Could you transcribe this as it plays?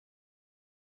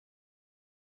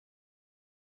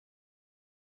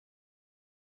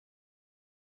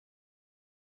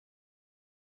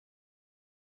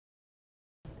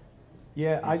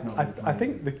Yeah, I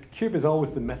think the cube is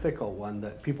always the mythical one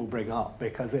that people bring up,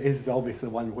 because it is obviously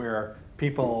the one where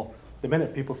people, the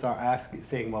minute people start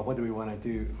saying, well, what do we want to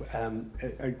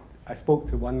do? I spoke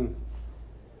to one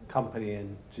company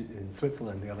in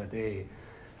Switzerland the other day,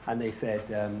 and they said,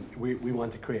 we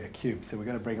want to create a cube, so we're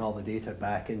going to bring all the data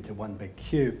back into one big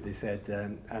cube. They said,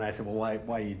 and I said, well, why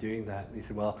are you doing that? And they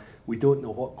said, well, we don't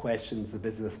know what questions the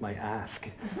business might ask.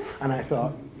 And I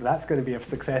thought, that's going to be a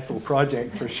successful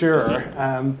project for sure.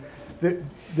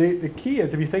 The key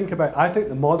is, if you think about, I think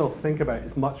the model to think about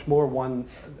is much more one,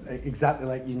 exactly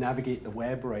like you navigate the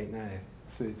web right now.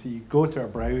 So you go to a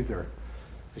browser,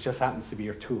 it just happens to be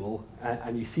your tool,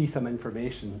 and you see some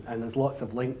information, and there's lots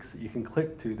of links that you can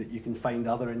click to that you can find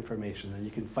other information, and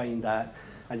you can find that,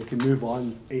 and you can move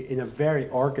on in a very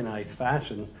organized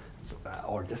fashion,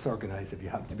 or disorganized if you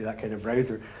happen to be that kind of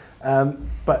browser.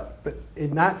 But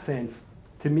in that sense,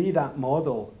 to me, that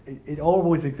model, it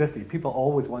always existed. People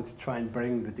always want to try and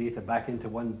bring the data back into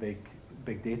one big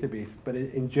database, but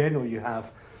in general, you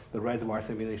have the reservoir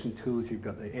simulation tools, you've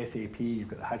got the SAP, you've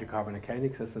got the hydrocarbon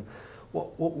accounting system.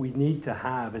 What we need to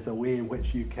have is a way in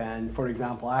which you can, for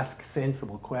example, ask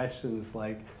sensible questions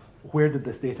like, where did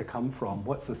this data come from?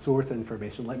 What's the source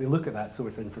information? Let me look at that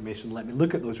source information. Let me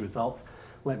look at those results.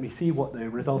 Let me see what the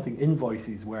resulting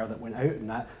invoices were that went out in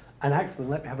that. And actually,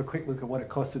 let me have a quick look at what it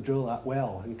costs to drill that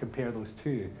well and compare those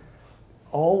two.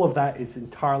 All of that is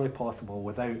entirely possible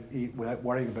without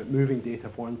worrying about moving data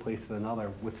from one place to another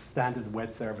with standard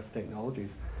web service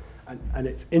technologies. And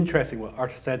it's interesting what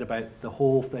Arthur said about the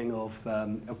whole thing of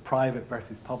private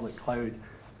versus public cloud.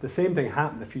 The same thing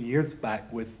happened a few years back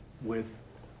with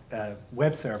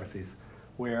web services,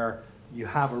 where you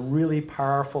have a really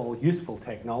powerful, useful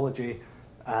technology,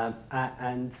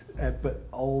 but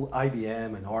all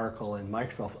IBM and Oracle and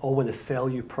Microsoft all want to sell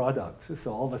you products.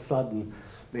 So all of a sudden,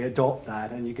 they adopt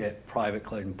that, and you get private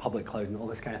cloud and public cloud and all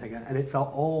this kind of thing. And it's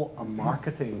all a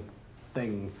marketing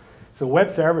thing. So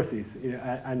web services, you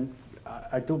know, and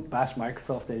I don't bash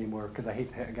Microsoft anymore because I hate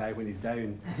to hit a guy when he's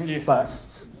down. Yeah.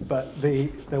 But the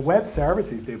web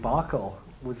services debacle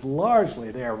was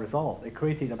largely their result. They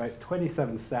created about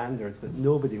 27 standards that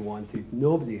nobody wanted,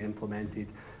 nobody implemented,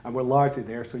 and were largely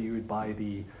there so you would buy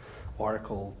the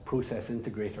Oracle process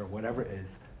integrator, whatever it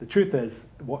is. The truth is,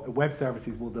 web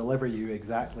services will deliver you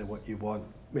exactly what you want,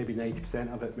 maybe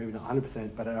 90% of it, maybe not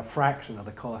 100%, but at a fraction of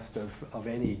the cost of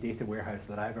any data warehouse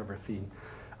that I've ever seen.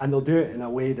 And they'll do it in a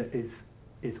way that is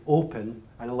open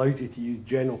and allows you to use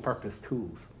general purpose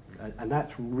tools. And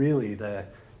that's really the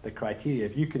criteria.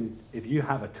 If you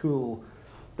have a tool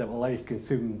that will allow you to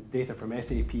consume data from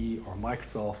SAP or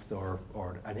Microsoft or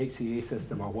an HCA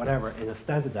system or whatever in a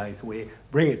standardized way,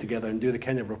 bring it together and do the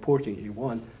kind of reporting that you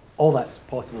want, all that's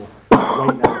possible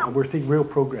right now. And we're seeing real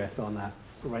progress on that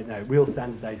right now, real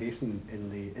standardization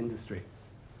in the industry.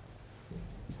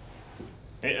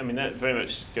 I mean, that very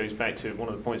much goes back to one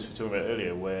of the points we were talking about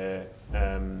earlier, where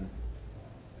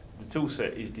the tool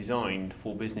set is designed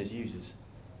for business users.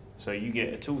 So you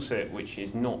get a tool set which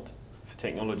is not for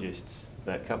technologists,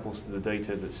 that couples to the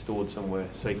data that's stored somewhere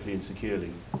safely and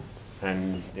securely.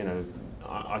 And you know,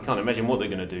 I can't imagine what they're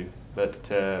going to do, but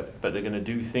they're going to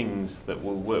do things that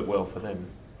will work well for them.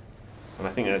 And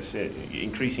I think that's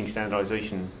increasing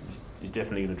standardization is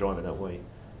definitely going to drive it that way.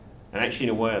 And actually,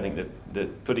 in a way, I think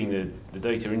that putting the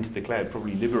data into the cloud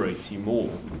probably liberates you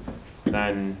more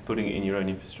than putting it in your own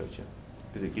infrastructure,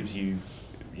 because it gives you,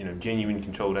 you know, genuine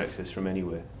controlled access from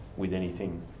anywhere with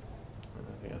anything.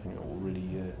 And I think that will really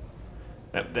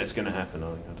that's going to happen.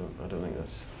 I don't think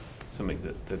that's something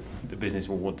that the business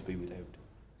will want to be without.